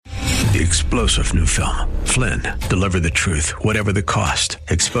the explosive new film, Flynn, Deliver the Truth, Whatever the Cost,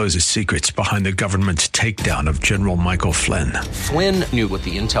 exposes secrets behind the government's takedown of General Michael Flynn. Flynn knew what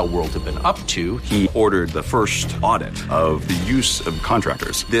the intel world had been up to. He ordered the first audit of the use of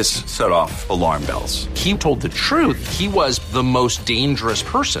contractors. This set off alarm bells. He told the truth. He was the most dangerous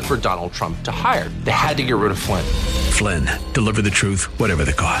person for Donald Trump to hire. They had to get rid of Flynn. Flynn, Deliver the Truth, Whatever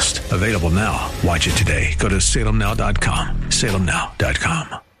the Cost. Available now. Watch it today. Go to salemnow.com.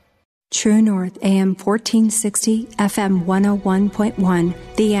 salemnow.com. True North, AM 1460, FM 101.1.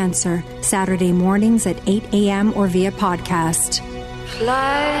 The Answer, Saturday mornings at 8 a.m. or via podcast.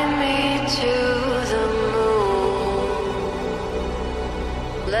 Fly me to the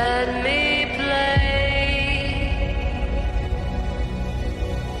moon. Let me play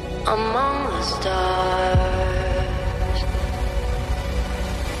among the stars.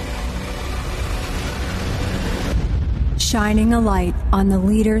 Shining a light on the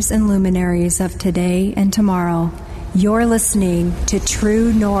leaders and luminaries of today and tomorrow. You're listening to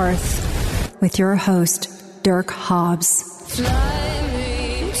True North with your host, Dirk Hobbs. Fly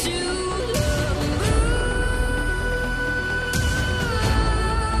me to the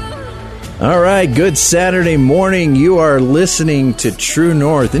moon. All right, good Saturday morning. You are listening to True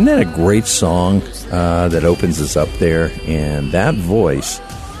North. Isn't that a great song that opens us up there? And that voice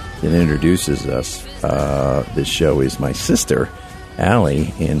that introduces us this show is my sister,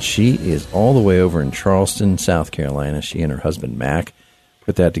 Allie, and she is all the way over in Charleston, South Carolina. She and her husband, Mac,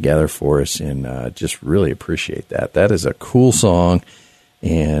 put that together for us, and just really appreciate that. That is a cool song,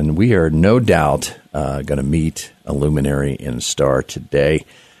 and we are no doubt going to meet a luminary and star today.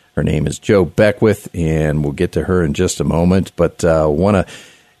 Her name is Jo Beckwith, and we'll get to her in just a moment, but want to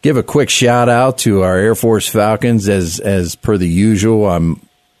give a quick shout-out to our Air Force Falcons. As per the usual, I'm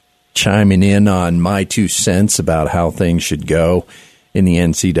chiming in on my 2 cents about how things should go in the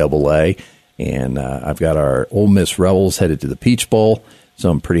NCAA. And I've got our Ole Miss Rebels headed to the Peach Bowl, so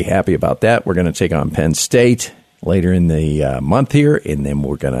I'm pretty happy about that. We're going to take on Penn State later in the month here, and then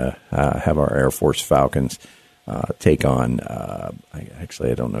we're going to have our Air Force Falcons take on, I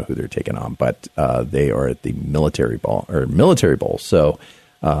don't know who they're taking on, but they are at the Military Bowl. So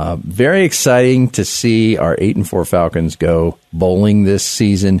very exciting to see our 8-4 Falcons go bowling this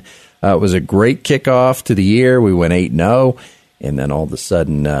season. It was a great kickoff to the year. We went 8-0, and then all of a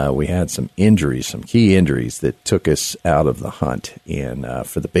sudden we had some injuries, some key injuries that took us out of the hunt. And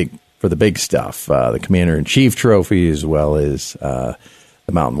for the big stuff, the Commander-in-Chief Trophy as well as the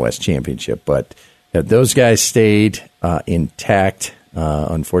Mountain West Championship. But those guys stayed intact.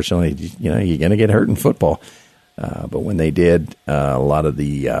 Unfortunately, you're going to get hurt in football. But when they did, a lot of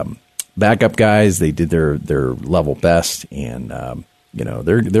the backup guys, they did their level best, and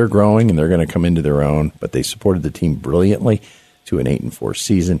they're growing and they're going to come into their own. But they supported the team brilliantly to an 8-4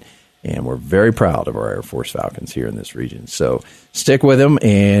 season, and we're very proud of our Air Force Falcons here in this region. So stick with them,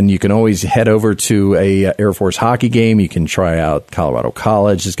 and you can always head over to a Air Force hockey game. You can try out Colorado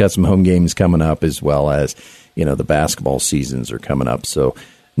College. It's got some home games coming up, as well as the basketball seasons are coming up. So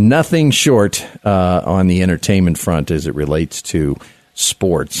nothing short on the entertainment front as it relates to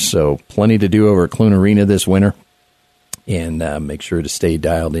sports. So plenty to do over at Clune Arena this winter. And make sure to stay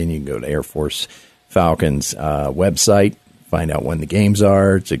dialed in. You can go to Air Force Falcons website, find out when the games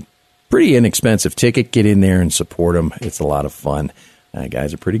are. It's a pretty inexpensive ticket. Get in there and support them. It's a lot of fun.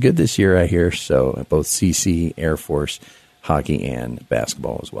 Guys are pretty good this year, I hear. So both CC, Air Force, hockey, and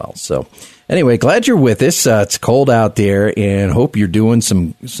basketball as well. So anyway, glad you're with us. It's cold out there, and hope you're doing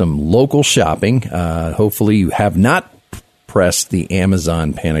some local shopping. Hopefully you have not pressed the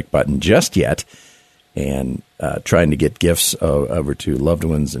Amazon panic button just yet, and trying to get gifts over to loved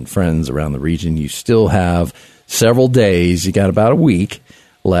ones and friends around the region. You still have several days. You got about a week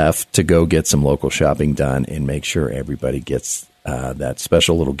left to go get some local shopping done and make sure everybody gets that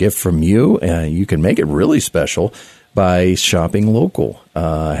special little gift from you. You can make it really special by shopping local.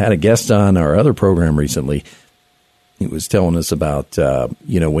 I had a guest on our other program recently. He was telling us about,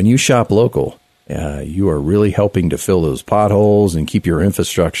 when you shop local, you are really helping to fill those potholes and keep your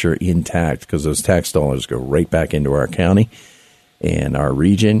infrastructure intact, because those tax dollars go right back into our county and our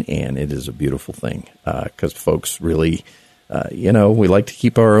region, and it is a beautiful thing because folks really, we like to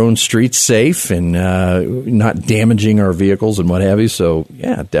keep our own streets safe and not damaging our vehicles and what have you. So,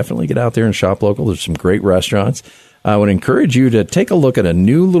 yeah, definitely get out there and shop local. There's some great restaurants. I would encourage you to take a look at a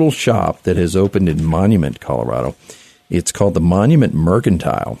new little shop that has opened in Monument, Colorado. It's called the Monument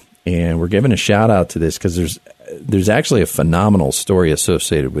Mercantile. And we're giving a shout out to this because there's actually a phenomenal story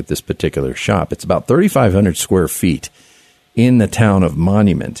associated with this particular shop. It's about 3,500 square feet in the town of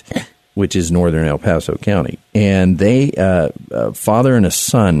Monument. which is northern El Paso County. And they, a father and a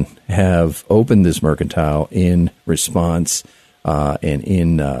son, have opened this mercantile in response and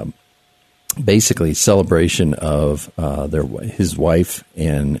in basically celebration of his wife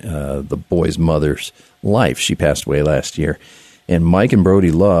and the boy's mother's life. She passed away last year. And Mike and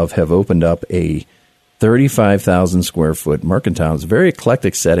Brody Love have opened up a 35,000 square foot mercantile. It's a very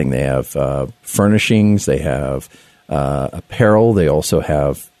eclectic setting. They have furnishings. They have apparel. They also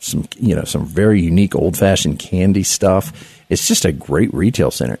have some very unique old fashioned candy stuff. It's just a great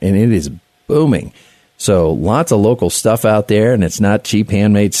retail center, and it is booming. So lots of local stuff out there, and it's not cheap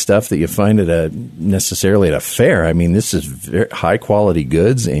handmade stuff that you find necessarily at a fair. I mean, this is very high quality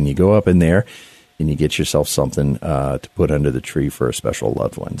goods, and you go up in there and you get yourself something to put under the tree for a special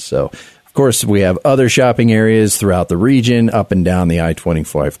loved one. So, of course, we have other shopping areas throughout the region, up and down the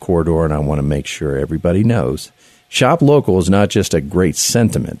I-25 corridor, and I want to make sure everybody knows shop local is not just a great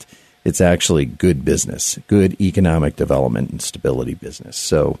sentiment. It's actually good business, good economic development and stability business.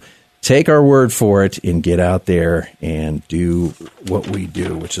 So take our word for it and get out there and do what we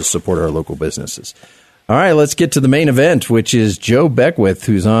do, which is support our local businesses. All right, let's get to the main event, which is Jo Beckwith,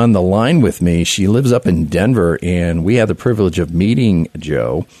 who's on the line with me. She lives up in Denver, and we had the privilege of meeting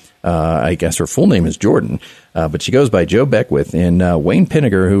Jo. I guess her full name is Jordan, but she goes by Jo Beckwith. And Wayne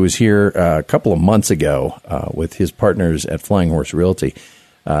Pinniger, who was here a couple of months ago with his partners at Flying Horse Realty,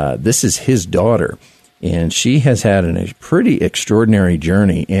 this is his daughter. And she has had a pretty extraordinary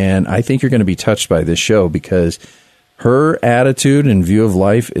journey. And I think you're going to be touched by this show because her attitude and view of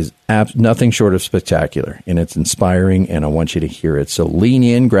life is nothing short of spectacular. And it's inspiring, and I want you to hear it. So lean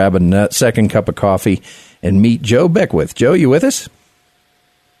in, grab a second cup of coffee, and meet Jo Beckwith. Jo, you with us?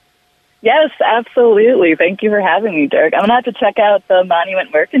 Yes, absolutely. Thank you for having me, Dirk. I'm going to have to check out the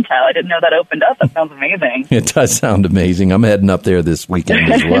Monument Mercantile. I didn't know that opened up. That sounds amazing. It does sound amazing. I'm heading up there this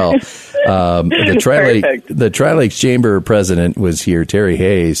weekend as well. The Tri-Lakes Chamber president was here, Terry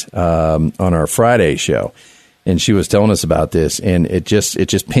Hayes, on our Friday show. And she was telling us about this, and it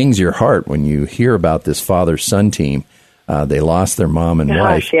just pings your heart when you hear about this father-son team. They lost their mom and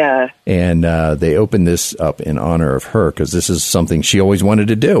wife, yeah. And they opened this up in honor of her because this is something she always wanted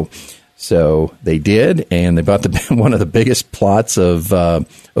to do. So they did, and they bought one of the biggest plots of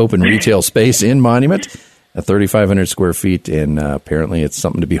open retail space in Monument, 3,500 square feet, and apparently it's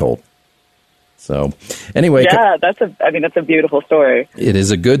something to behold. So, anyway, yeah, that's a beautiful story. It is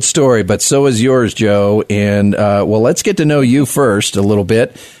a good story, but so is yours, Jo. And let's get to know you first a little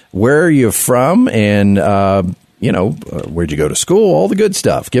bit. Where are you from, and where'd you go to school? All the good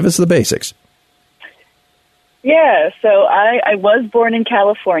stuff. Give us the basics. Yeah, so I was born in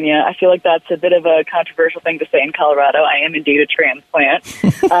California. I feel like that's a bit of a controversial thing to say in Colorado. I am indeed a transplant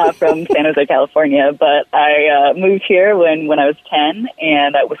from San Jose, California, but I moved here when I was 10,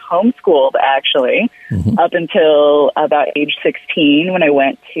 and I was homeschooled, actually, up until about age 16 when I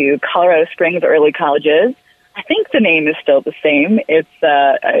went to Colorado Springs Early Colleges. I think the name is still the same.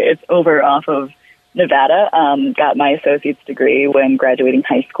 It's over off of Nevada. Got my associate's degree when graduating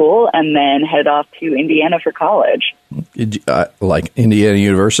high school, and then headed off to Indiana for college. Like Indiana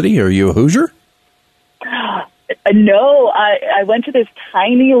University? Are you a Hoosier? No, I went to this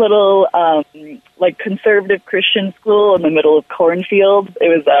tiny little conservative Christian school in the middle of cornfields. It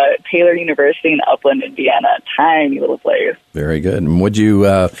was Taylor University in Upland, Indiana. Tiny little place. Very good. And what'd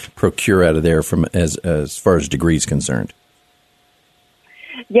you procure out of there from as far as degrees concerned?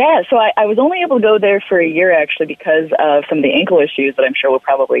 Yeah, so I was only able to go there for a year, actually, because of some of the ankle issues that I'm sure we'll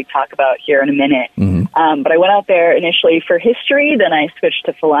probably talk about here in a minute. But I went out there initially for history, then I switched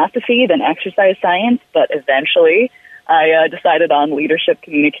to philosophy, then exercise science, but eventually I decided on leadership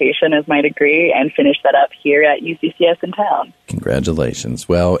communication as my degree and finished that up here at UCCS in town. Congratulations.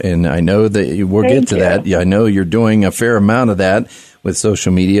 Well, and I know that we'll get to that. Yeah, I know you're doing a fair amount of that with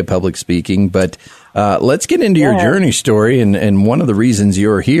social media, public speaking, but let's get into your journey story. And one of the reasons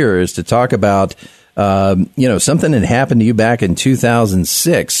you're here is to talk about, something that happened to you back in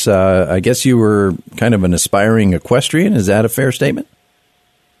 2006. I guess you were kind of an aspiring equestrian. Is that a fair statement?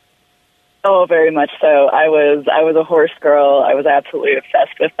 Oh, very much so. I was a horse girl. I was absolutely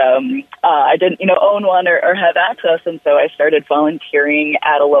obsessed with them. I didn't, own one or have access, and so I started volunteering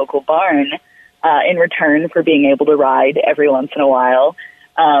at a local barn in return for being able to ride every once in a while.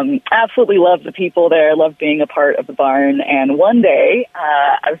 Absolutely loved the people there, loved being a part of the barn, and one day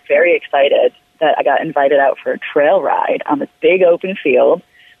I was very excited that I got invited out for a trail ride on this big open field.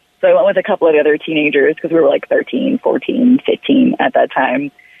 So I went with a couple of other teenagers because we were like 13, 14, 15 at that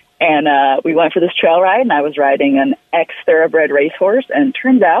time. And we went for this trail ride, and I was riding an ex-thoroughbred racehorse, and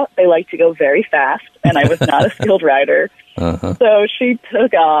turns out they like to go very fast, and I was not a skilled rider. So she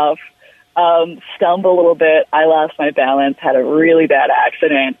took off. stumbled a little bit. I lost my balance, had a really bad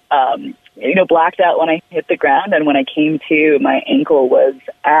accident, blacked out when I hit the ground. And when I came to, my ankle was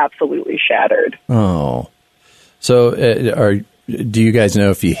absolutely shattered. Oh. So do you guys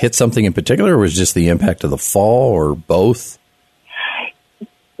know if you hit something in particular, or was it just the impact of the fall, or both?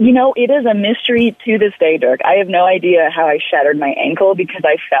 It is a mystery to this day, Dirk. I have no idea how I shattered my ankle because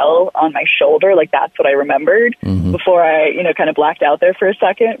I fell on my shoulder. Like, that's what I remembered before I, kind of blacked out there for a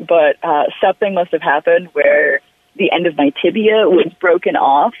second. But something must have happened where the end of my tibia was broken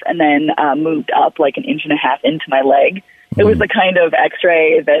off and then moved up like an inch and a half into my leg. It was the kind of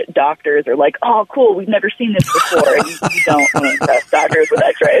x-ray that doctors are like, oh, cool, we've never seen this before. And you don't want to impress doctors with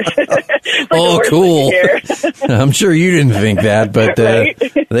x-rays. Like, oh, cool. I'm sure you didn't think that, but right?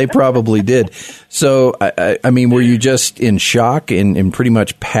 They probably did. So, I mean, were you just in shock and pretty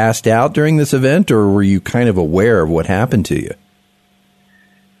much passed out during this event, or were you kind of aware of what happened to you?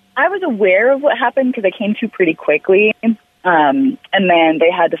 I was aware of what happened because I came to pretty quickly. And then they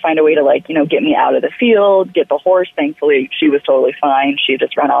had to find a way to, get me out of the field, get the horse. Thankfully, she was totally fine. She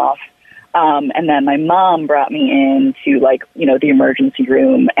just ran off. And then my mom brought me into, the emergency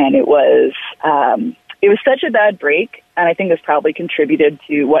room, and it was such a bad break, and I think this probably contributed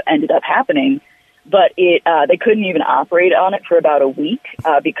to what ended up happening. But they couldn't even operate on it for about a week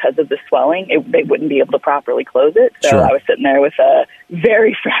because of the swelling. They wouldn't be able to properly close it. So Sure. I was sitting there with a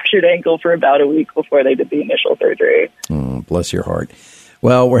very fractured ankle for about a week before they did the initial surgery. Oh, bless your heart.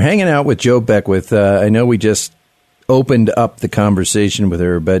 Well, we're hanging out with Jo Beckwith. I know we just opened up the conversation with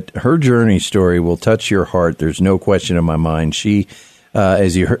her, but her journey story will touch your heart. There's no question in my mind. She,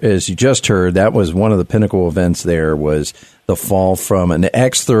 as you just heard, that was one of the pinnacle events there, was the fall from an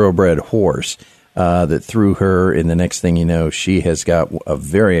ex-thoroughbred horse that threw her, and the next thing you know, she has got a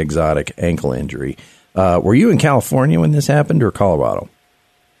very exotic ankle injury. Were you in California when this happened, or Colorado?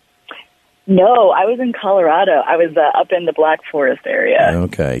 No, I was in Colorado. I was up in the Black Forest area.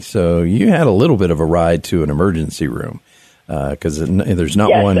 Okay, so you had a little bit of a ride to an emergency room because there's not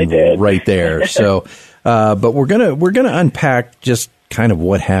Yes, one right there. So, but we're gonna unpack just kind of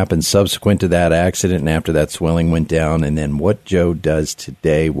what happened subsequent to that accident and after that swelling went down, and then what Jo does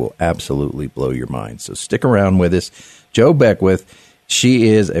today will absolutely blow your mind. So stick around with us. Jo Beckwith, she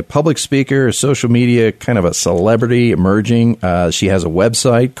is a public speaker, a social media kind of a celebrity emerging. She has a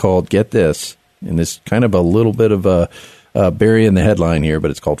website called, get this, and this kind of a little bit of a burying the headline here,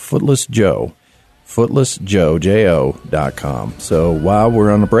 but it's called Footless Jo, footlessjo.com. So while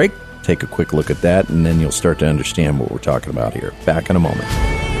we're on a break, take a quick look at that, and then you'll start to understand what we're talking about here. Back in a moment.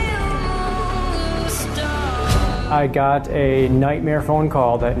 I got a nightmare phone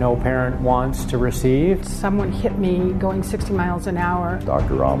call that no parent wants to receive. Someone hit me going 60 miles an hour.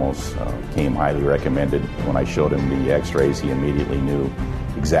 Dr. Ramos came highly recommended. When I showed him the x-rays, he immediately knew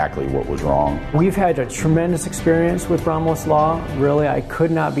exactly what was wrong. We've had a tremendous experience with Ramos Law. Really, I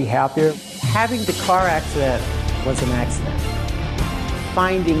could not be happier. Having the car accident was an accident.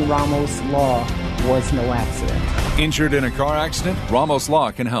 Finding Ramos Law was no accident. Injured in a car accident? Ramos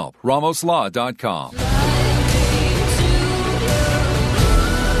Law can help. RamosLaw.com.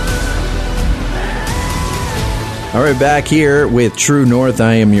 All right, back here with True North.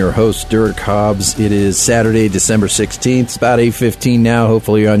 I am your host, Dirk Hobbs. It is Saturday, December 16th. It's about 8:15 now.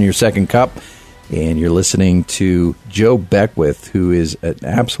 Hopefully you're on your second cup. And you're listening to Jo Beckwith, who is an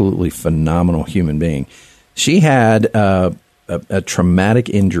absolutely phenomenal human being. She had a traumatic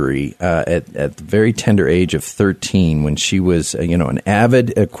injury at the very tender age of 13 when she was, an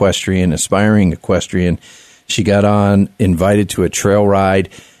avid equestrian, aspiring equestrian. She got invited to a trail ride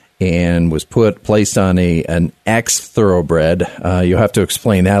and was placed on an ex-thoroughbred. You'll have to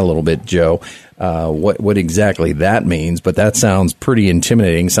explain that a little bit, Jo, what exactly that means, but that sounds pretty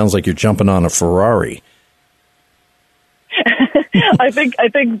intimidating. Sounds like you're jumping on a Ferrari. I think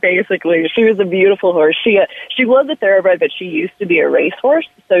basically she was a beautiful horse. She was a thoroughbred, but she used to be a racehorse,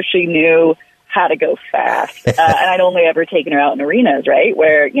 so she knew how to go fast. And I'd only ever taken her out in arenas, right,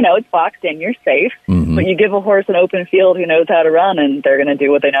 where, it's boxed in, you're safe, but you give a horse an open field who knows how to run, and they're going to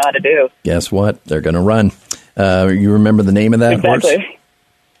do what they know how to do. Guess what? They're going to run. You remember the name of that horse?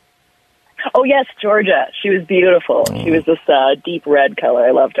 Oh, yes, Georgia. She was beautiful. Oh. She was this deep red color.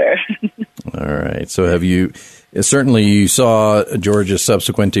 I loved her. All right. So certainly you saw Georgia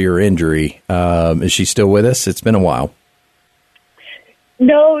subsequent to your injury. Is she still with us? It's been a while.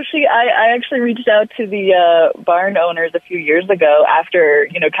 No, I actually reached out to the barn owners a few years ago after,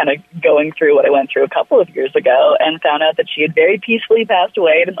 kind of going through what I went through a couple of years ago, and found out that she had very peacefully passed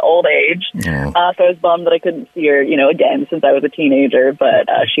away at an old age. Oh. So I was bummed that I couldn't see her, again, since I was a teenager, but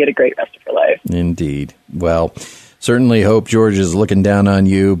she had a great rest of her life. Indeed. Well, Certainly hope George is looking down on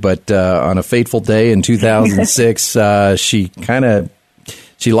you, but on a fateful day in 2006, she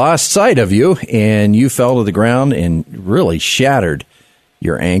lost sight of you, and you fell to the ground and really shattered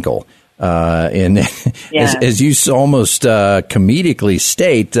your ankle. And as you almost comedically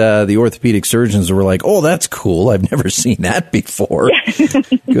state, the orthopedic surgeons were like, "Oh, that's cool. I've never seen that before."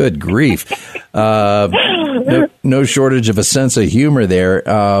 Good grief. No shortage of a sense of humor there.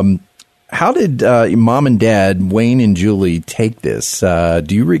 How did Mom and Dad, Wayne and Julie, take this? Do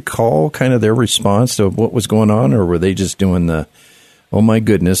you recall kind of their response to what was going on, or were they just doing the, "Oh my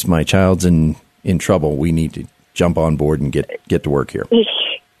goodness, my child's in trouble. We need to jump on board and get to work here"?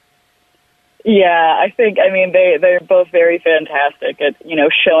 Yeah, I mean, they're both very fantastic at,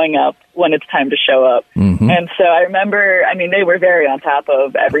 showing up when it's time to show up. Mm-hmm. And so I remember, I mean, they were very on top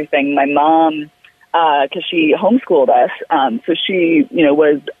of everything. My mom, because she homeschooled us, so she,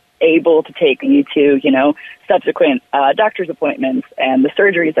 was able to take me to, subsequent doctor's appointments and the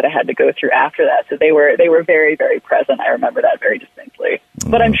surgeries that I had to go through after that. So they were very, very present. I remember that very distinctly. Mm-hmm.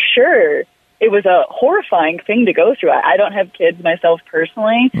 But I'm sure it was a horrifying thing to go through. I don't have kids myself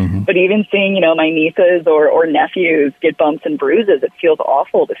personally, mm-hmm. but even seeing, my nieces or nephews get bumps and bruises, it feels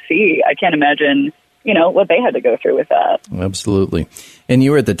awful to see. I can't imagine, what they had to go through with that. Absolutely. And you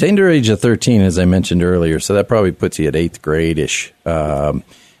were at the tender age of 13, as I mentioned earlier, so that probably puts you at 8th grade-ish.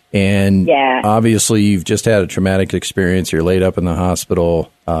 And obviously you've just had a traumatic experience. You're laid up in the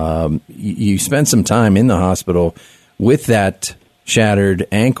hospital. You spent some time in the hospital with that shattered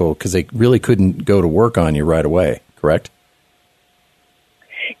ankle because they really couldn't go to work on you right away, correct?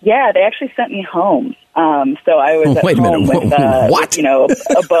 Yeah, they actually sent me home. So I was at home with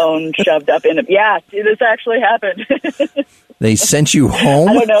a bone shoved up in it. Yeah, this actually happened. They sent you home?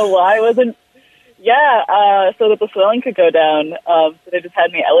 I don't know why I wasn't. Yeah, so that the swelling could go down. So they just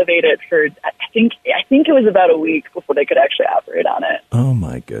had me elevated for, I think it was about a week before they could actually operate on it. Oh,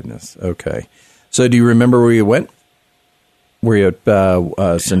 my goodness. Okay. So do you remember where you went? Were you at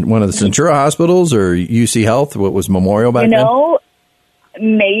one of the Centura hospitals or UC Health? What was Memorial back then?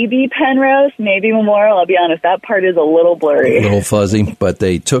 Maybe Penrose, maybe Memorial. I'll be honest, that part is a little blurry. A little fuzzy, but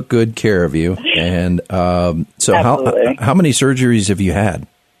they took good care of you. And so how many surgeries have you had?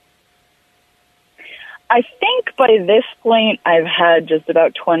 I think by this point I've had just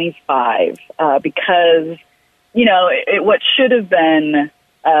about 25 because, what should have been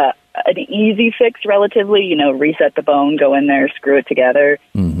an easy fix relatively, reset the bone, go in there, screw it together.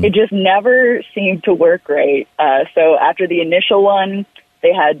 Mm-hmm. It just never seemed to work right. So after the initial one,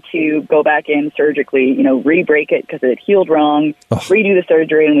 they had to go back in surgically, re-break it because it had healed wrong, redo the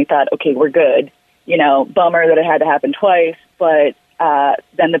surgery, and we thought, okay, we're good. Bummer that it had to happen twice, but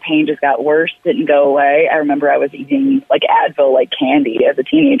then the pain just got worse, didn't go away. I remember I was eating like Advil, like candy as a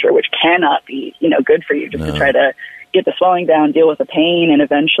teenager, which cannot be, good for you just to try to get the swelling down, deal with the pain. And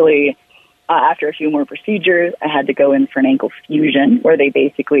eventually, after a few more procedures, I had to go in for an ankle fusion where they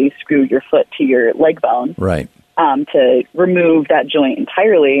basically screw your foot to your leg bone. Right. To remove that joint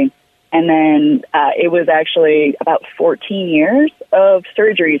entirely. And then it was actually about 14 years of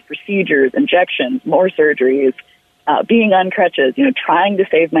surgeries, procedures, injections, more surgeries, being on crutches, trying to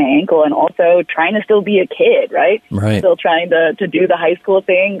save my ankle and also trying to still be a kid, right? Right. Still trying to do the high school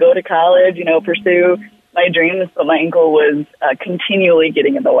thing, go to college, pursue my dreams, but my ankle was continually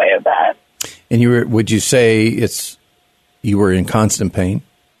getting in the way of that. And would you say you were in constant pain?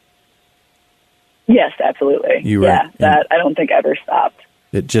 Yes, absolutely. That I don't think ever stopped.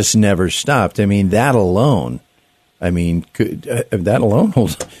 It just never stopped. I mean, that alone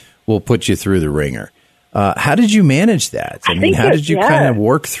will put you through the ringer. How did you manage that? I mean, how did you kind of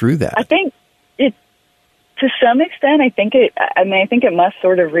work through that? I think to some extent, I think it must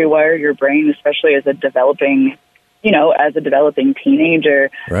sort of rewire your brain, especially as a developing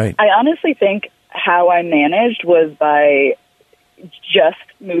teenager. Right. I honestly think how I managed was by just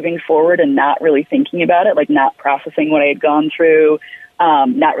moving forward and not really thinking about it, like not processing what I had gone through,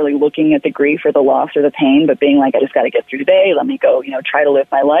 not really looking at the grief or the loss or the pain, but being like, I just got to get through today. Let me go, try to live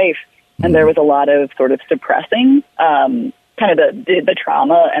my life. And there was a lot of sort of suppressing kind of the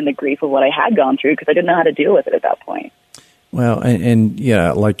trauma and the grief of what I had gone through because I didn't know how to deal with it at that point. Well, and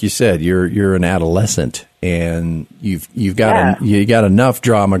yeah, like you said, you're an adolescent, and you've got you got enough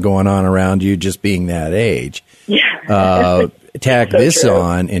drama going on around you just being that age. Yeah. Tack this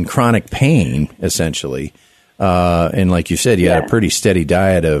on in chronic pain, essentially, and like you said, you had a pretty steady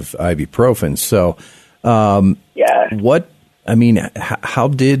diet of ibuprofen. So, how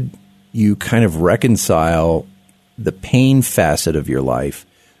did you kind of reconcile the pain facet of your life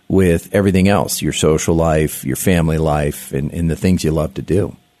with everything else, your social life, your family life, and the things you love to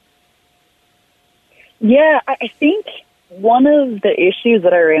do? Yeah, I think one of the issues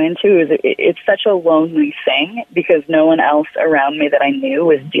that I ran into is it's such a lonely thing because no one else around me that I knew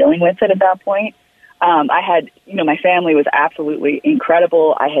was dealing with it at that point. I had, my family was absolutely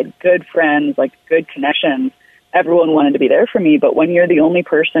incredible. I had good friends, like good connections. Everyone wanted to be there for me. But when you're the only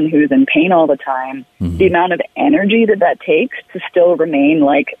person who's in pain all the time, the amount of energy that takes to still remain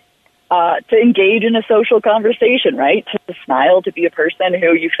to engage in a social conversation, right? To smile, to be a person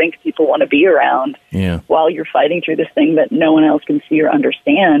who you think people want to be around while you're fighting through this thing that no one else can see or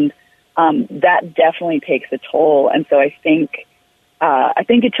understand, that definitely takes a toll. And so I think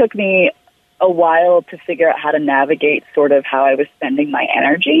it took me a while to figure out how to navigate sort of how I was spending my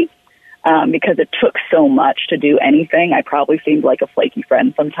energy. Because it took so much to do anything. I probably seemed like a flaky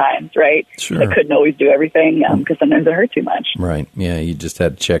friend sometimes, right? Sure. I couldn't always do everything because sometimes it hurt too much. Right. Yeah, you just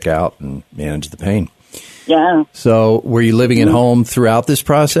had to check out and manage the pain. Yeah. So were you living at home throughout this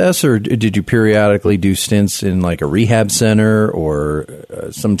process, or did you periodically do stints in like a rehab center or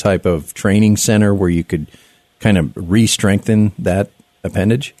some type of training center where you could kind of re-strengthen that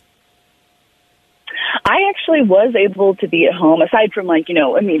appendage? I actually was able to be at home, aside from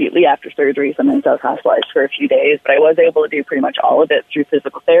immediately after surgery. Sometimes I was hospitalized for a few days, but I was able to do pretty much all of it through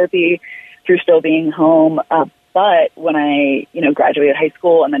physical therapy, through still being home. But when I, graduated high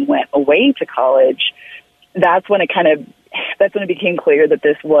school and then went away to college, that's when it became clear that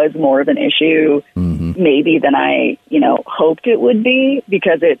this was more of an issue maybe than I, hoped it would be,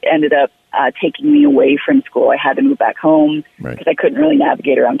 because it ended up taking me away from school. I had to move back home because I couldn't really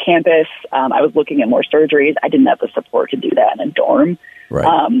navigate around campus. I was looking at more surgeries. I didn't have the support to do that in a dorm. Right.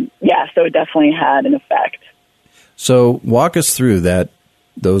 So it definitely had an effect. So walk us through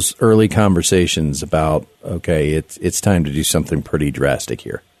those early conversations about, okay, it's time to do something pretty drastic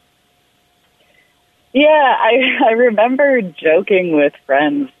here. Yeah, I remember joking with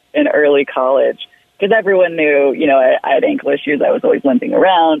friends in early college because everyone knew, I had ankle issues. I was always limping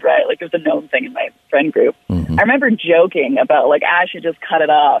around, right? Like, it was a known thing in my friend group. I remember joking about, I should just cut it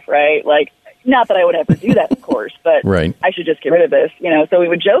off, right? Like, not that I would ever do that, of course, but I should just get rid of this, So we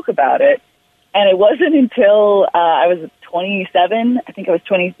would joke about it. And it wasn't until I was 27, I think I was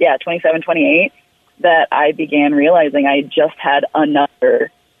 27, 28, that I began realizing I just had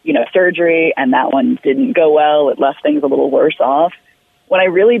another, surgery, and that one didn't go well. It left things a little worse off. When I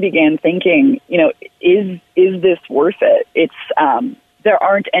really began thinking, is this worth it? It's there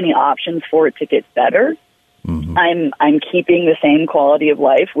aren't any options for it to get better. I'm keeping the same quality of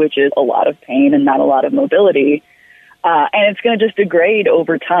life, which is a lot of pain and not a lot of mobility, and it's going to just degrade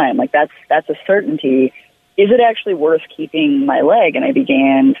over time. Like that's a certainty. Is it actually worth keeping my leg? And I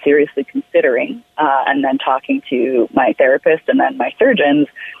began seriously considering, and then talking to my therapist and then my surgeons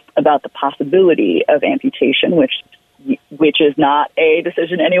about the possibility of amputation, which is not a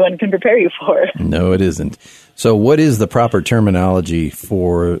decision anyone can prepare you for. No, it isn't. So what is the proper terminology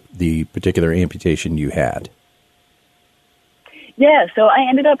for the particular amputation you had? Yeah, so I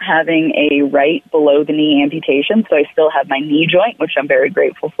ended up having a right below the knee amputation, so I still have my knee joint, which I'm very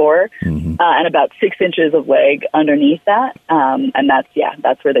grateful for, and about 6 inches of leg underneath that, and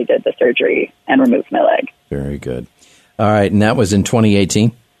that's where they did the surgery and removed my leg. Very good. All right, and that was in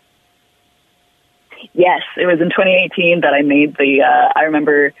 2018? Yes, it was in 2018 that I made I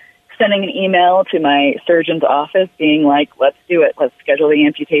remember sending an email to my surgeon's office being like, let's do it, let's schedule the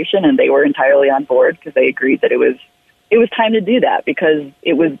amputation, and they were entirely on board because they agreed that it was time to do that because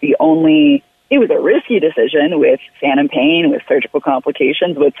it was a risky decision with phantom pain, with surgical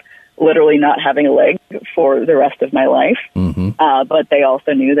complications, with literally not having a leg for the rest of my life. But they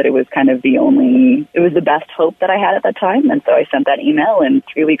also knew that it was kind of it was the best hope that I had at that time. And so I sent that email, and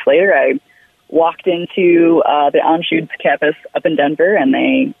 3 weeks later I walked into the Anschutz campus up in Denver, and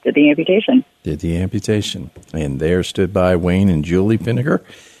they did the amputation. And there stood by Wayne and Julie Pinniger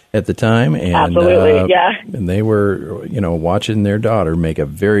at the time. And, absolutely, yeah. And they were, watching their daughter make a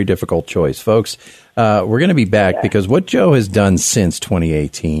very difficult choice. Folks, we're going to be back because what Joe has done since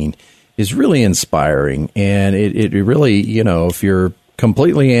 2018 is really inspiring. And it really, if you're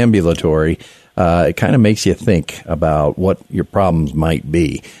completely ambulatory, it kind of makes you think about what your problems might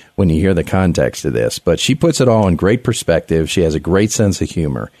be when you hear the context of this. But she puts it all in great perspective. She has a great sense of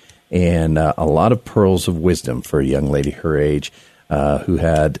humor and a lot of pearls of wisdom for a young lady her age who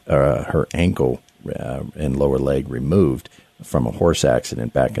had her ankle and lower leg removed from a horse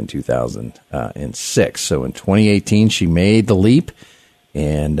accident back in 2006. So in 2018, she made the leap,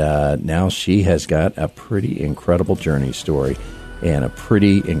 and now she has got a pretty incredible journey story and a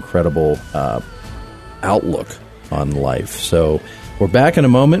pretty incredible outlook on life. So we're back in a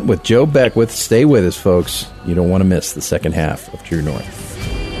moment with Joe Beckwith. Stay with us, folks. You don't want to miss the second half of True North.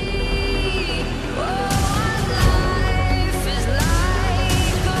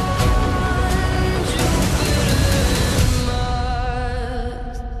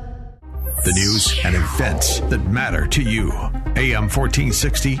 The news and events that matter to you. AM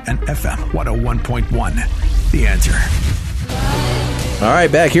 1460 and FM 101.1. The Answer. All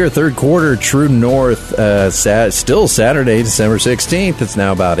right, back here, third quarter, True North. Still Saturday, December 16th. It's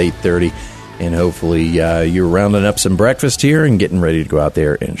now about 8:30. And hopefully you're rounding up some breakfast here and getting ready to go out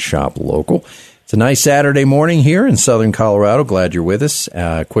there and shop local. It's a nice Saturday morning here in Southern Colorado. Glad you're with us.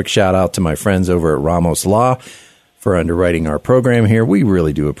 Quick shout out to my friends over at Ramos Law for underwriting our program here. We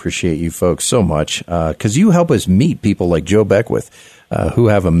really do appreciate you folks so much because you help us meet people like Joe Beckwith who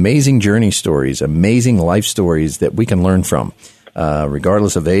have amazing journey stories, amazing life stories that we can learn from.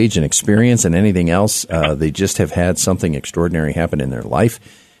 Regardless of age and experience and anything else, they just have had something extraordinary happen in their life,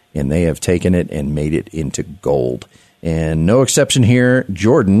 and they have taken it and made it into gold. And no exception here,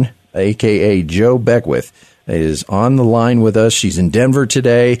 Jordan, a.k.a. Joe Beckwith, is on the line with us. She's in Denver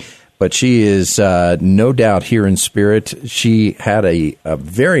today, but she is no doubt here in spirit. She had a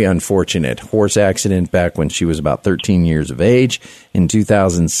very unfortunate horse accident back when she was about 13 years of age in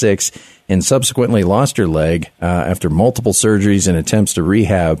 2006, and subsequently lost her leg after multiple surgeries and attempts to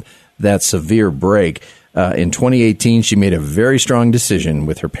rehab that severe break. In 2018, she made a very strong decision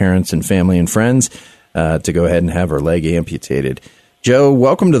with her parents and family and friends to go ahead and have her leg amputated. Joe,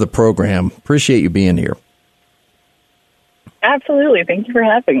 welcome to the program. Appreciate you being here. Absolutely. Thank you for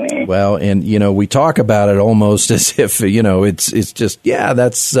having me. Well, and, we talk about it almost as if, it's just, yeah,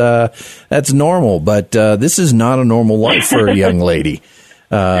 that's normal. But this is not a normal life for a young lady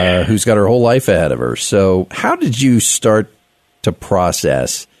who's got her whole life ahead of her. So how did you start to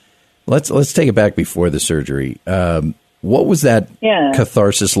process? Let's take it back before the surgery. What was that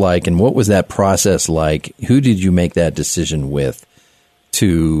catharsis like, and what was that process like? Who did you make that decision with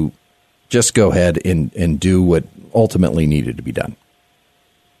to just go ahead and do what ultimately needed to be done?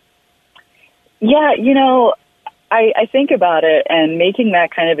 Yeah, I think about it, and making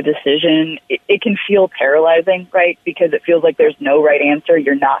that kind of a decision, it can feel paralyzing, right? Because it feels like there's no right answer.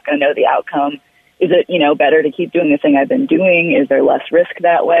 You're not going to know the outcome. Is it, better to keep doing the thing I've been doing? Is there less risk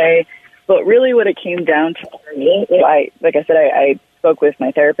that way? But really what it came down to for me, I spoke with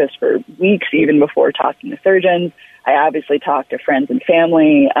my therapist for weeks, even before talking to surgeons. I obviously talked to friends and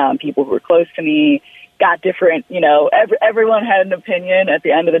family, people who were close to me, got different, everyone had an opinion. At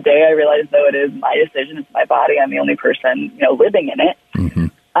the end of the day, I realized, though, it is my decision. It's my body. I'm the only person, living in it. Mm-hmm.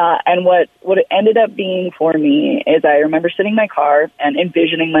 And what it ended up being for me is I remember sitting in my car and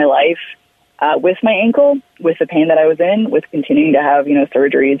envisioning my life with my ankle, with the pain that I was in, with continuing to have,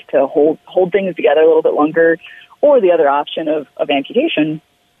 surgeries to hold things together a little bit longer, or the other option of amputation.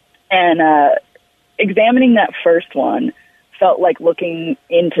 And examining that first one felt like looking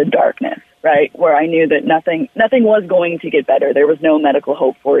into darkness, right, where I knew that nothing was going to get better. There was no medical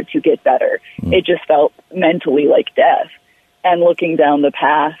hope for it to get better. Mm. It just felt mentally like death. And looking down the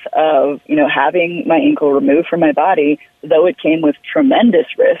path of, having my ankle removed from my body, though it came with tremendous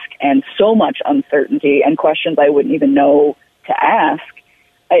risk and so much uncertainty and questions I wouldn't even know to ask,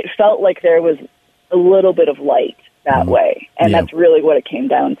 it felt like there was a little bit of light that way. And that's really what it came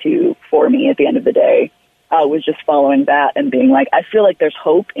down to for me at the end of the day, was just following that and being like, I feel like there's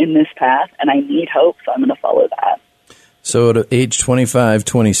hope in this path and I need hope, so I'm going to follow that. So at age 25,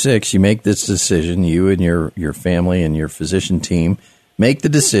 26, you make this decision, you and your family and your physician team make the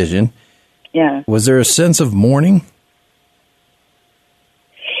decision. Yeah. Was there a sense of mourning?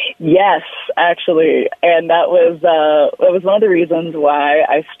 Yes, actually. And that was one of the reasons why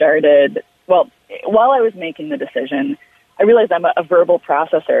I started, while I was making the decision, I realized I'm a verbal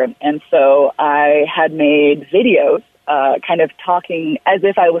processor. And so I had made videos kind of talking as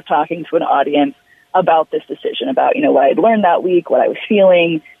if I was talking to an audience about this decision, about, what I'd learned that week, what I was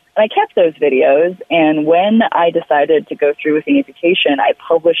feeling. And I kept those videos. And when I decided to go through with the amputation, I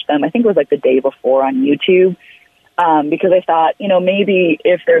published them, I think it was like the day before, on YouTube, because I thought, maybe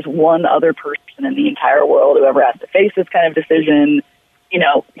if there's one other person in the entire world who ever has to face this kind of decision,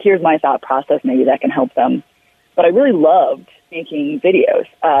 here's my thought process, maybe that can help them. But I really loved making videos.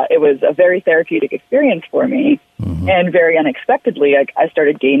 It was a very therapeutic experience for me. Mm-hmm. And very unexpectedly, I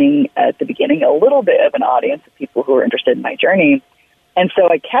started gaining, at the beginning, a little bit of an audience of people who were interested in my journey. And so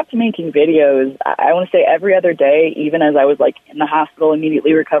I kept making videos, I want to say every other day, even as I was in the hospital,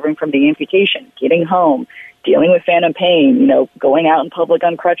 immediately recovering from the amputation, getting home, dealing with phantom pain, going out in public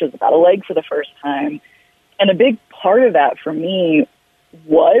on crutches without a leg for the first time. And a big part of that for me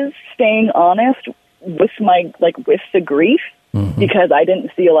was staying honest with with the grief, because I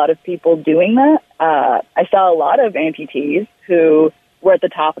didn't see a lot of people doing that. I saw a lot of amputees who were at the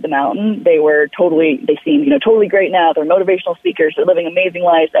top of the mountain. They seemed, totally great now. They're motivational speakers. They're living amazing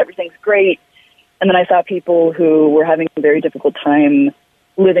lives. Everything's great. And then I saw people who were having a very difficult time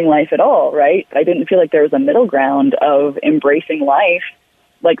living life at all, right? I didn't feel like there was a middle ground of embracing life,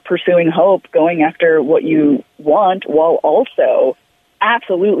 like pursuing hope, going after what you want, while also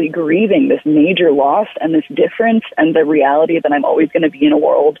absolutely grieving this major loss and this difference and the reality that I'm always going to be in a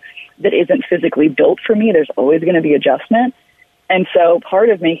world that isn't physically built for me. There's always going to be adjustment. And so part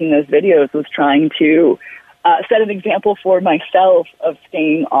of making those videos was trying to set an example for myself of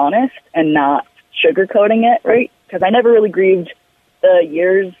staying honest and not sugarcoating it, right? Because I never really grieved the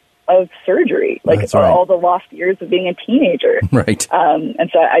years of surgery, like all the lost years of being a teenager. Right. And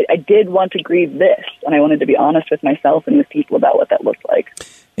so I did want to grieve this, and I wanted to be honest with myself and with people about what that looked like.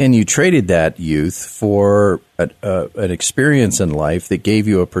 And you traded that youth for an experience in life that gave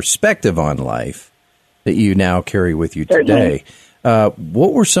you a perspective on life that you now carry with you today.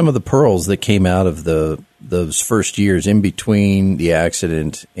 What were some of the pearls that came out of those first years in between the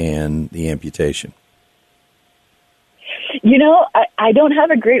accident and the amputation? You know, I don't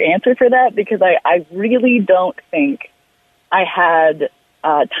have a great answer for that because I really don't think I had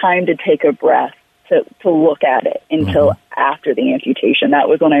time to take a breath to look at it until after the amputation. That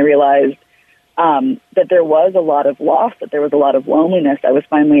was when I realized that there was a lot of loss, that there was a lot of loneliness. I was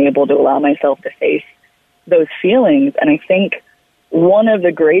finally able to allow myself to face those feelings. And I think one of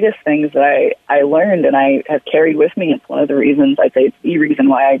the greatest things that I learned and I have carried with me, it's one of the reasons, I'd say it's the reason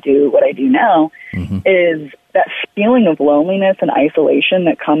why I do what I do now, is that feeling of loneliness and isolation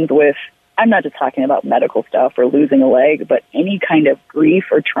that comes with, I'm not just talking about medical stuff or losing a leg, but any kind of grief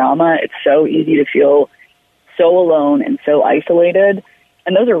or trauma. It's so easy to feel so alone and so isolated.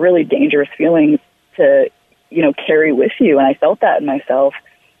 And those are really dangerous feelings to, carry with you. And I felt that in myself.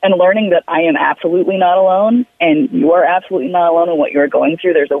 And learning that I am absolutely not alone and you are absolutely not alone in what you're going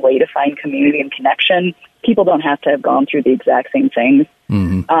through. There's a way to find community and connection. People don't have to have gone through the exact same things.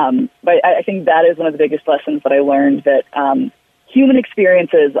 But I think that is one of the biggest lessons that I learned, that human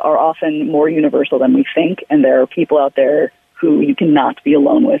experiences are often more universal than we think. And there are people out there who you cannot be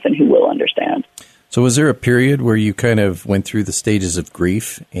alone with and who will understand. So was there a period where you kind of went through the stages of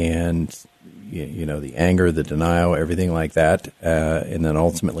grief and the anger, the denial, everything like that, and then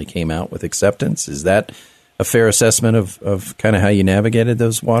ultimately came out with acceptance? Is that a fair assessment of kind of how you navigated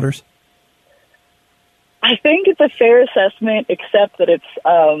those waters? I think it's a fair assessment, except that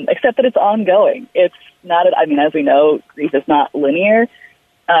it's ongoing. It's not. As we know, grief is not linear.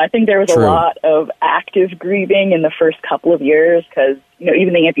 I think there was a lot of active grieving in the first couple of years because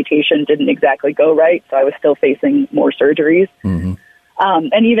even the amputation didn't exactly go right, so I was still facing more surgeries.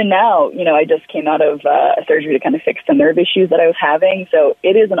 And even now, I just came out of a surgery to kind of fix the nerve issues that I was having. So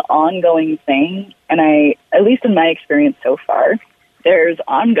it is an ongoing thing. And at least in my experience so far, there's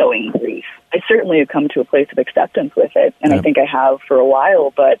ongoing grief. I certainly have come to a place of acceptance with it. And I think I have for a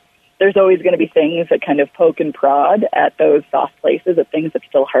while, but there's always going to be things that kind of poke and prod at those soft places, at things that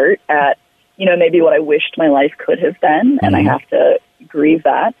still hurt, at, maybe what I wished my life could have been. And I have to grieve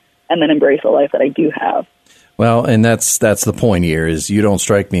that and then embrace the life that I do have. Well, and that's the point here, is you don't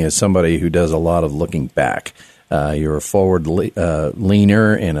strike me as somebody who does a lot of looking back. You're a forward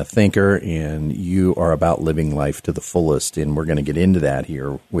leaner and a thinker, and you are about living life to the fullest, and we're going to get into that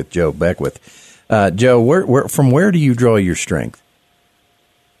here with Joe Beckwith. Joe, from where do you draw your strength?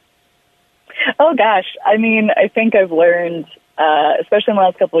 Oh, gosh. I think I've learned, especially in the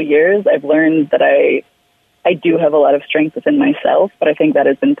last couple of years, I've learned that I do have a lot of strength within myself, but I think that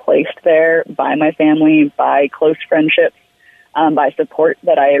has been placed there by my family, by close friendships, by support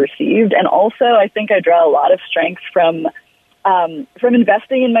that I received. And also, I think I draw a lot of strength from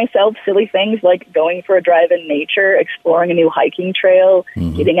investing in myself, silly things like going for a drive in nature, exploring a new hiking trail,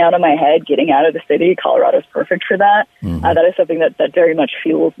 getting out of my head, getting out of the city. Colorado's perfect for that. That is something that very much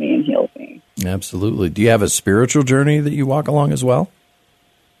fuels me and heals me. Absolutely. Do you have a spiritual journey that you walk along as well?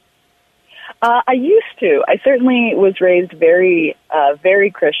 I used to. I certainly was raised very, very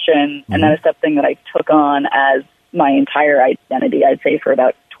Christian, and that is something that I took on as my entire identity, I'd say, for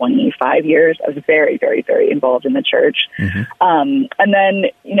about 25 years. I was very, very, very involved in the church. And then,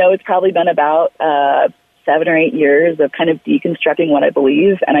 it's probably been about 7 or 8 years of kind of deconstructing what I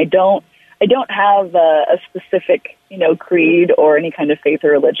believe, and I don't have a specific, creed or any kind of faith or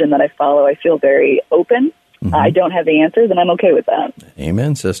religion that I follow. I feel very open. I don't have the answers, and I'm okay with that.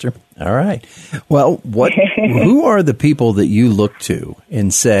 Amen, sister. All right. Well, who are the people that you look to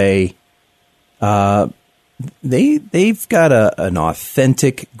and say they've got an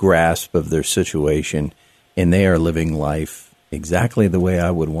authentic grasp of their situation, and they are living life exactly the way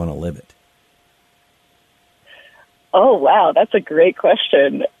I would want to live it? Oh, wow. That's a great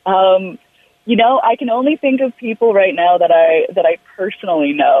question. I can only think of people right now that I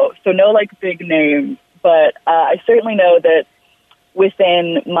personally know. So no, big names. But I certainly know that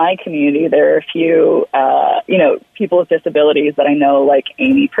within my community, there are a few, people with disabilities that I know, like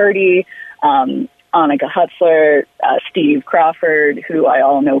Amy Purdy, Annika Hutzler, Steve Crawford, who I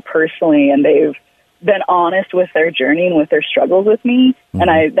all know personally, and they've been honest with their journey and with their struggles with me. Mm-hmm.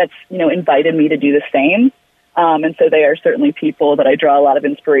 And that's invited me to do the same. And so they are certainly people that I draw a lot of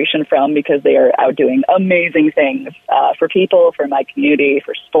inspiration from because they are out doing amazing things for people, for my community,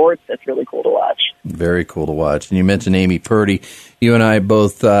 for sports. It's really cool to watch. Very cool to watch. And you mentioned Amy Purdy. You and I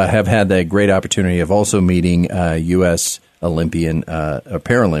both have had the great opportunity of also meeting U.S. Olympian,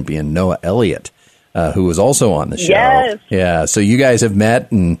 Paralympian Noah Elliott, who was also on the show. Yes. Yeah. So you guys have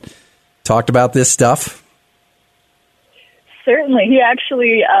met and talked about this stuff? Certainly. He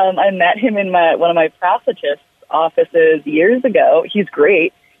actually, I met him in one of my prosthetist offices years ago. He's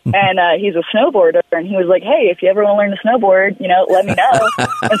great. And he's a snowboarder. And he was like, hey, if you ever want to learn to snowboard, let me know.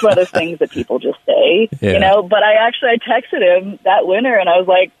 It's one of those things that people just say, But I texted him that winter and I was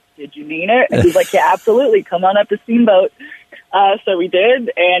like, did you mean it? And he's like, yeah, absolutely. Come on up to Steamboat. So we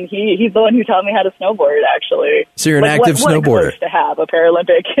did, and he's the one who taught me how to snowboard, actually. So you're an active snowboarder. What a coach to have, a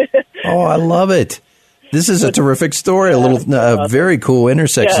Paralympic. Oh, I love it. This is a terrific story, a very cool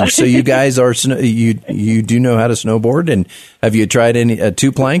intersection. Yeah. So you guys you do know how to snowboard, and have you tried any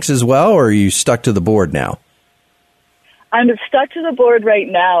two planks as well, or are you stuck to the board now? I'm stuck to the board right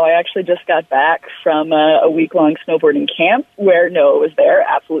now. I actually just got back from a week-long snowboarding camp where Noah was there,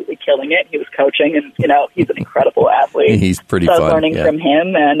 absolutely killing it. He was coaching, and, he's an incredible athlete. He's pretty fun. So I was learning from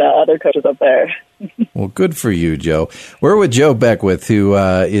him and other coaches up there. Well, good for you, Joe. We're with Joe Beckwith, who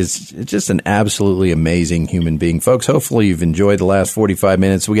is just an absolutely amazing human being. Folks, hopefully you've enjoyed the last 45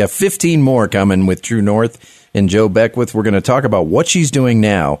 minutes. We got 15 more coming with True North and Joe Beckwith. We're going to talk about what she's doing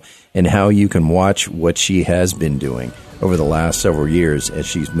now and how you can watch what she has been doing over the last several years as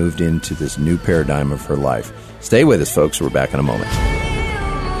she's moved into this new paradigm of her life. Stay with us, folks. We're back in a moment.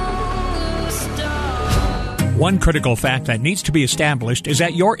 One critical fact that needs to be established is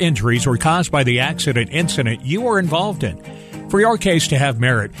that your injuries were caused by the incident you were involved in. For your case to have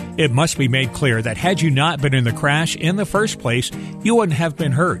merit, it must be made clear that had you not been in the crash in the first place, you wouldn't have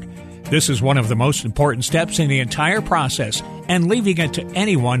been hurt. This is one of the most important steps in the entire process, and leaving it to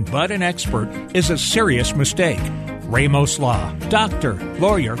anyone but an expert is a serious mistake. Ramos Law, doctor,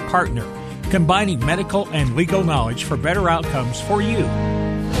 lawyer, partner, combining medical and legal knowledge for better outcomes for you.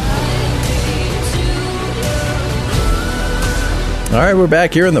 All right, we're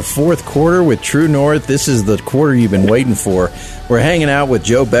back here in the fourth quarter with True North. This is the quarter you've been waiting for. We're hanging out with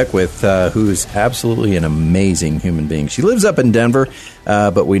Joe Beckwith, who's absolutely an amazing human being. She lives up in Denver,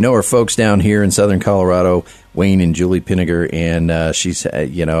 but we know her folks down here in southern Colorado, Wayne and Julie Pinniger, and she's,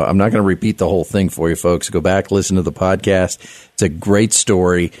 I'm not going to repeat the whole thing for you folks. Go back, listen to the podcast. It's a great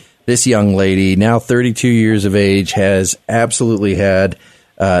story. This young lady, now 32 years of age, has absolutely had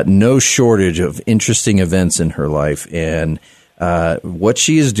no shortage of interesting events in her life, and what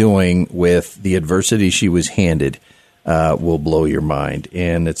she is doing with the adversity she was handed will blow your mind.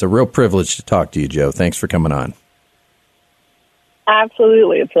 And it's a real privilege to talk to you, Joe. Thanks for coming on.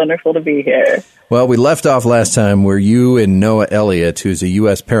 Absolutely. It's wonderful to be here. Well, we left off last time where you and Noah Elliott, who's a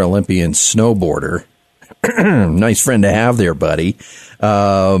U.S. Paralympian snowboarder, nice friend to have there, buddy,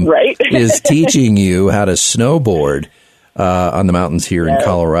 right? is teaching you how to snowboard on the mountains here in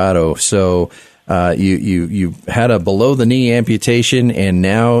Colorado. So you had a below-the-knee amputation, and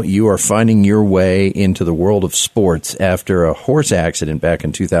now you are finding your way into the world of sports after a horse accident back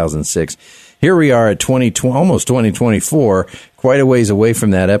in 2006. Here we are at almost 2024, quite a ways away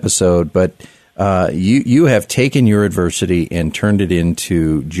from that episode, but you have taken your adversity and turned it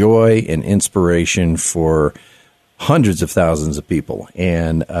into joy and inspiration for hundreds of thousands of people.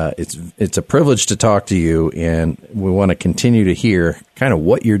 And it's a privilege to talk to you, and we want to continue to hear kind of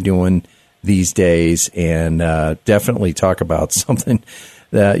what you're doing these days, and definitely talk about something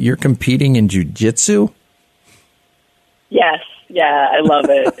that you're competing in jiu-jitsu. Yes. Yeah, I love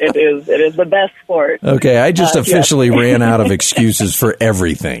it. It is the best sport. Okay, I just officially ran out of excuses for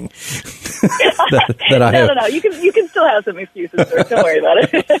everything. No. You can still have some excuses. Don't worry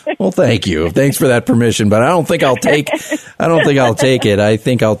about it. Well, thank you. Thanks for that permission, but I don't think I'll take it. I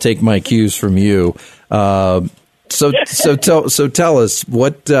think I'll take my cues from you. So tell us,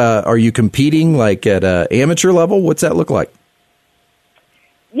 what are you competing like at amateur level? What's that look like?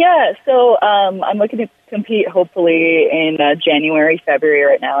 Yeah, so I'm looking to compete hopefully in January, February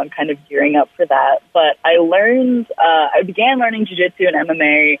right now. I'm kind of gearing up for that. But I began learning jiu-jitsu and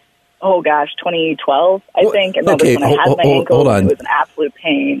MMA, 2012, I think. And that was when I had my ankle. Hold on. It was an absolute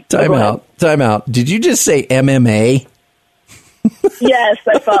pain. Time out. Did you just say MMA? Yes,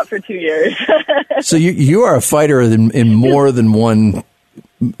 I fought for 2 years. So you are a fighter in more than one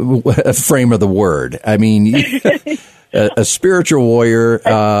frame of the word. I mean, a spiritual warrior,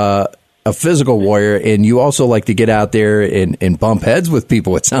 a physical warrior, and you also like to get out there and bump heads with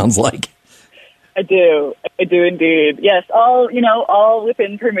people, it sounds like. I do indeed. Yes, all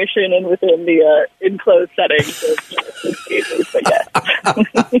within permission and within the enclosed settings of cases, but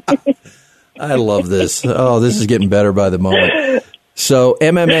yes. I love this. Oh, this is getting better by the moment. So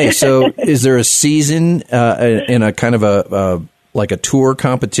MMA. So is there a season in a kind of like a tour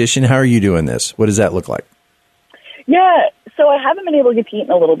competition? How are you doing this? What does that look like? Yeah, so I haven't been able to compete in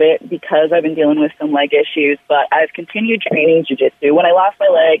a little bit because I've been dealing with some leg issues, but I've continued training jiu-jitsu. When I lost my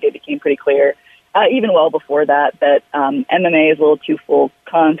leg, it became pretty clear, even well before that MMA is a little too full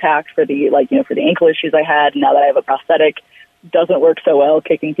contact for the ankle issues I had. Now that I have a prosthetic, doesn't work so well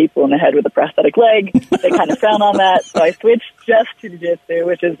kicking people in the head with a prosthetic leg. They kind of frown on that. So I switched just to jiu-jitsu,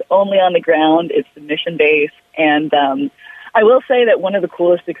 which is only on the ground. It's submission-based. And I will say that one of the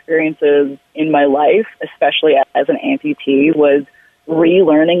coolest experiences in my life, especially as an amputee, was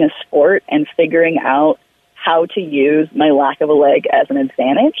relearning a sport and figuring out how to use my lack of a leg as an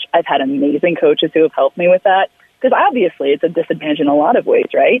advantage. I've had amazing coaches who have helped me with that. Because obviously it's a disadvantage in a lot of ways,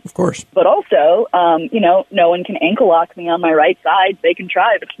 right? Of course. But also, no one can ankle lock me on my right side. They can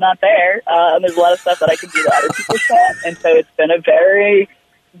try, but it's not there. There's a lot of stuff that I can do that other people can't. And so it's been a very,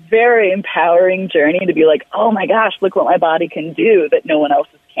 very empowering journey to be like, oh my gosh, look what my body can do that no one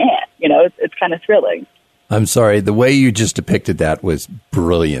else's can't. It's kind of thrilling. I'm sorry. The way you just depicted that was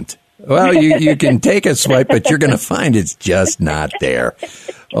brilliant. Well, you can take a swipe, but you're going to find it's just not there.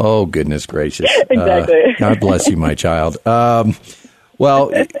 Oh, goodness gracious. Exactly. God bless you, my child.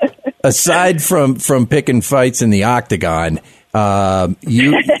 Well, aside from picking fights in the octagon,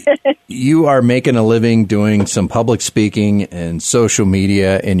 you are making a living doing some public speaking and social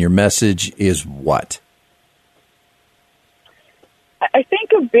media, and your message is what? I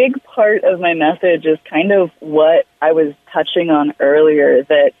think a big part of my message is kind of what I was touching on earlier,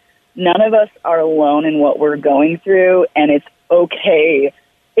 that none of us are alone in what we're going through, and it's okay.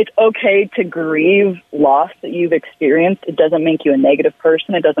 It's okay to grieve loss that you've experienced. It doesn't make you a negative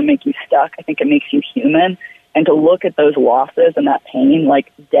person. It doesn't make you stuck. I think it makes you human. And to look at those losses and that pain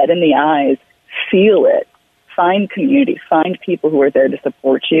like dead in the eyes, feel it. Find community. Find people who are there to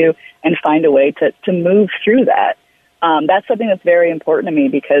support you, and find a way to move through that. That's something that's very important to me,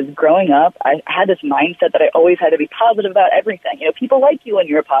 because growing up, I had this mindset that I always had to be positive about everything. People like you when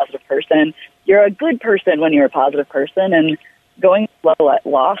you're a positive person. You're a good person when you're a positive person. And going through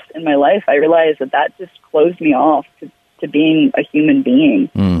loss in my life, I realized that just closed me off to being a human being.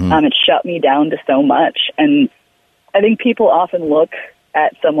 Mm-hmm. It shut me down to so much. And I think people often look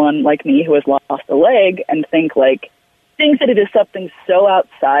at someone like me who has lost a leg and think that it is something so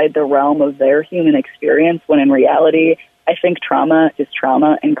outside the realm of their human experience, when in reality, I think trauma is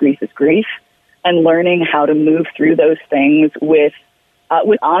trauma and grief is grief. And learning how to move through those things with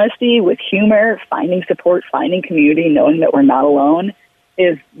honesty, with humor, finding support, finding community, knowing that we're not alone,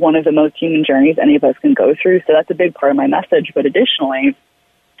 is one of the most human journeys any of us can go through. So that's a big part of my message. But additionally,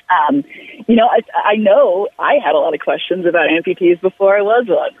 I know I had a lot of questions about amputees before I was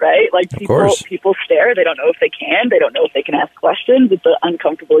one, right? People stare. They don't know if they can. They don't know if they can ask questions. It's an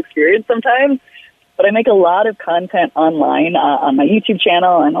uncomfortable experience sometimes. But I make a lot of content online on my YouTube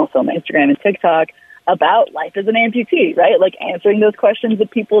channel and also on my Instagram and TikTok about life as an amputee, right? Like answering those questions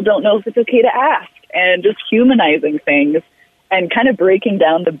that people don't know if it's okay to ask, and just humanizing things and kind of breaking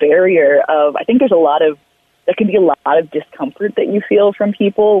down the barrier of, I think there can be a lot of discomfort that you feel from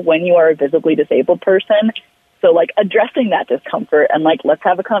people when you are a visibly disabled person. So addressing that discomfort and let's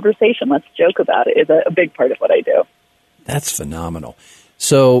have a conversation, let's joke about it, is a big part of what I do. That's phenomenal.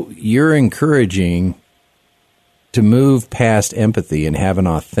 So you're encouraging to move past empathy and have an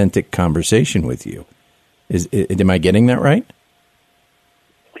authentic conversation with you. Am I getting that right?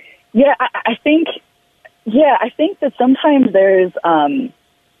 Yeah, I think that sometimes there's,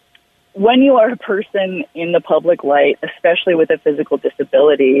 when you are a person in the public light, especially with a physical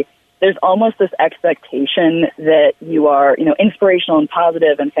disability, there's almost this expectation that you are, inspirational and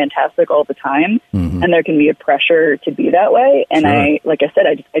positive and fantastic all the time. Mm-hmm. And there can be a pressure to be that way. And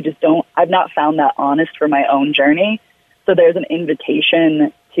sure. I've not found that honest for my own journey. So there's an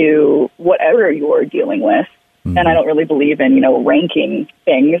invitation to whatever you're dealing with. Mm-hmm. And I don't really believe in, ranking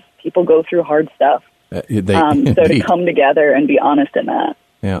things. People go through hard stuff. So to come together and be honest in that.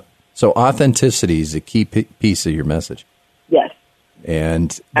 Yeah. So authenticity is a key piece of your message. Yes.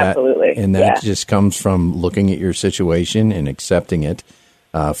 And absolutely. That just comes from looking at your situation and accepting it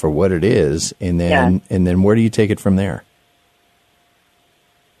for what it is. And then where do you take it from there?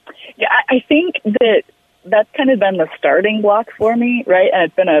 I think that's kind of been the starting block for me, right? And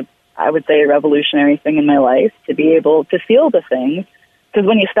it's been I would say, a revolutionary thing in my life to be able to feel the things. Because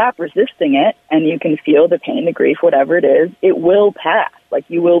when you stop resisting it and you can feel the pain, the grief, whatever it is, it will pass. Like,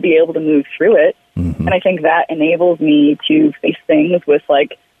 you will be able to move through it. Mm-hmm. And I think that enables me to face things with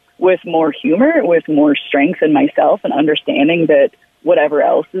more humor, with more strength in myself, and understanding that whatever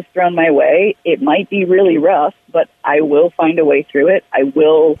else is thrown my way, it might be really rough, but I will find a way through it. I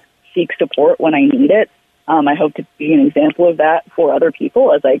will seek support when I need it. I hope to be an example of that for other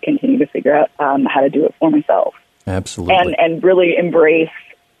people as I continue to figure out how to do it for myself. Absolutely. And really embrace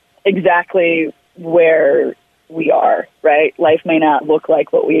exactly where we are, right? Life may not look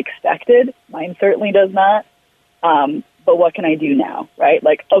like what we expected. Mine certainly does not. But what can I do now, right?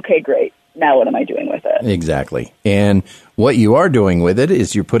 Like, okay, great. Now what am I doing with it? Exactly. And what you are doing with it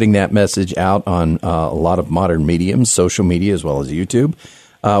is you're putting that message out on a lot of modern mediums, social media, as well as YouTube.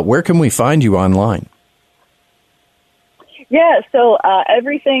 Where can we find you online? Yeah, so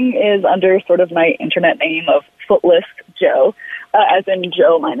everything is under sort of my internet name of Footless Joe, as in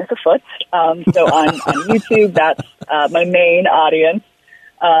Joe minus a foot. So on YouTube, that's my main audience.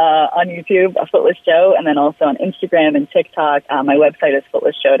 On YouTube, Footless Joe, and then also on Instagram and TikTok. My website is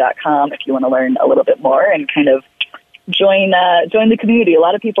footlessjoe.com if you want to learn a little bit more and kind of join the community. A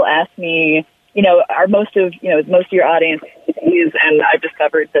lot of people ask me, is most of your audience is, and I've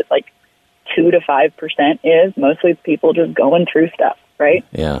discovered that like 2 to 5% is mostly people just going through stuff, right?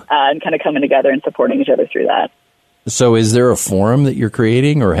 Yeah. And kind of coming together and supporting each other through that. So is there a forum that you're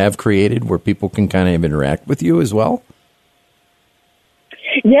creating or have created where people can kind of interact with you as well?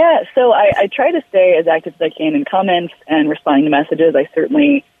 Yeah, so I try to stay as active as I can in comments and responding to messages. I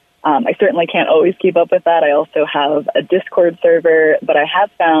certainly can't always keep up with that. I also have a Discord server, but I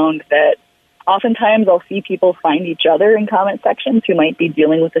have found that oftentimes I'll see people find each other in comment sections who might be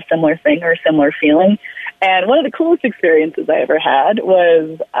dealing with a similar thing or a similar feeling. And one of the coolest experiences I ever had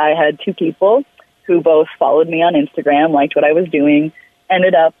was I had 2 people who both followed me on Instagram, liked what I was doing,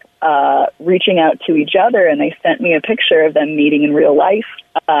 ended up reaching out to each other, and they sent me a picture of them meeting in real life,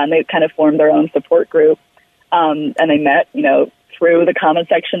 and they kind of formed their own support group, and they met, through the comment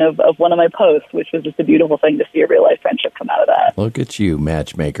section of one of my posts, which was just a beautiful thing to see a real life friendship come out of that. Look at you,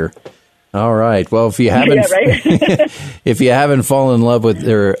 matchmaker. All right. Well, if you haven't, yeah, right? if you haven't fallen in love with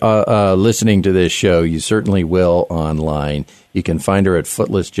her listening to this show, you certainly will online. You can find her at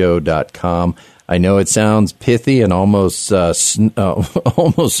footlessjoe.com. I know it sounds pithy and almost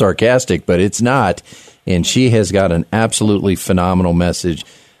almost sarcastic, but it's not. And she has got an absolutely phenomenal message.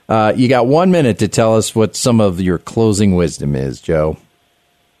 You got 1 minute to tell us what some of your closing wisdom is, Joe.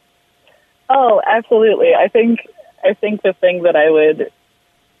 Oh, absolutely. I think the thing that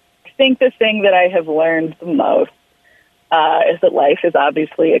I have learned the most is that life is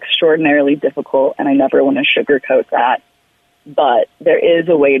obviously extraordinarily difficult, and I never want to sugarcoat that. But there is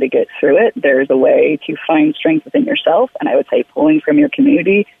a way to get through it. There's a way to find strength within yourself, and I would say pulling from your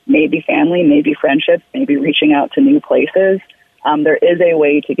community, maybe family, maybe friendships, maybe reaching out to new places. There is a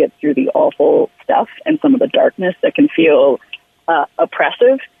way to get through the awful stuff and some of the darkness that can feel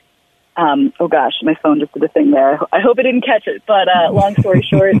oppressive. Oh gosh, my phone just did a thing there. I hope I didn't catch it, but long story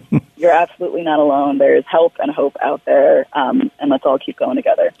short, you're absolutely not alone. There's help and hope out there, and let's all keep going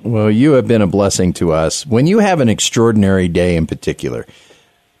together. Well, you have been a blessing to us. When you have an extraordinary day in particular,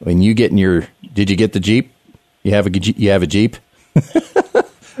 when you get in did you get the Jeep? You have a Jeep?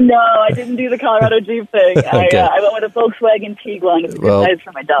 No, I didn't do the Colorado Jeep thing. Okay. I went with a Volkswagen Tiguan. It's a good size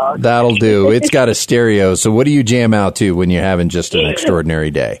for my dog. That'll do. It's got a stereo. So what do you jam out to when you're having just an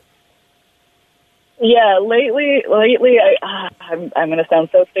extraordinary day? Yeah, lately, I'm going to sound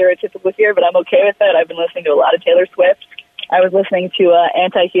so stereotypical here, but I'm okay with that. I've been listening to a lot of Taylor Swift. I was listening to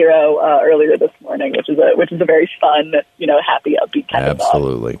Anti-Hero earlier this morning, which is a very fun, happy, upbeat kind of song.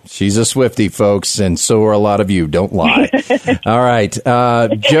 Absolutely. She's a Swiftie, folks, and so are a lot of you. Don't lie. All right.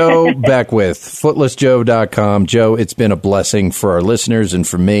 Joe Beckwith, footlessjoe.com. Joe, it's been a blessing for our listeners and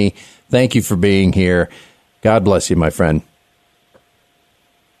for me. Thank you for being here. God bless you, my friend.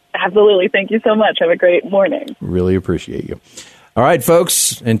 Absolutely. Thank you so much. Have a great morning. Really appreciate you. All right,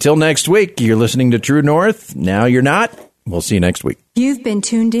 folks, until next week, you're listening to True North. Now you're not. We'll see you next week. You've been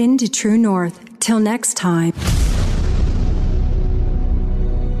tuned in to True North. Till next time.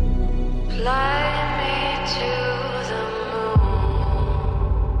 Fly me to the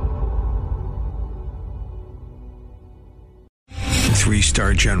moon. 3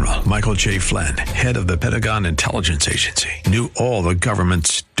 three-star general Michael J. Flynn, head of the Pentagon Intelligence Agency, knew all the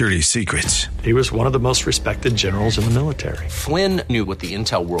government's dirty secrets. He was one of the most respected generals in the military. Flynn knew what the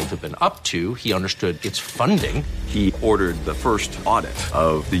intel world had been up to. He understood its funding. He ordered the first audit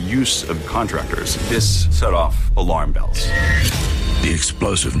of the use of contractors. This set off alarm bells. The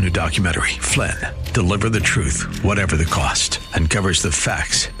explosive new documentary, Flynn, Deliver the Truth, Whatever the Cost, uncovers the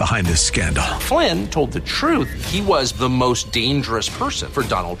facts behind this scandal. Flynn told the truth. He was the most dangerous person for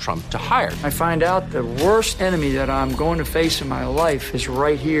Donald Trump to hire. I find out the worst enemy that I'm going to face in my life is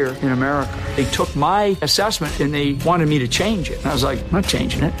right here in America. They took my assessment and they wanted me to change it. And I was like, I'm not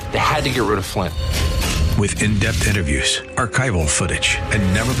changing it. They had to get rid of Flynn. With in-depth interviews, archival footage,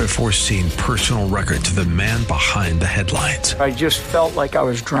 and never-before-seen personal records of the man behind the headlines. I just felt like I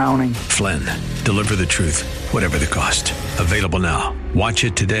was drowning. Flynn, Deliver the Truth, Whatever the Cost. Available now. Watch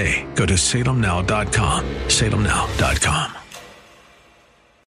it today. Go to salemnow.com. salemnow.com.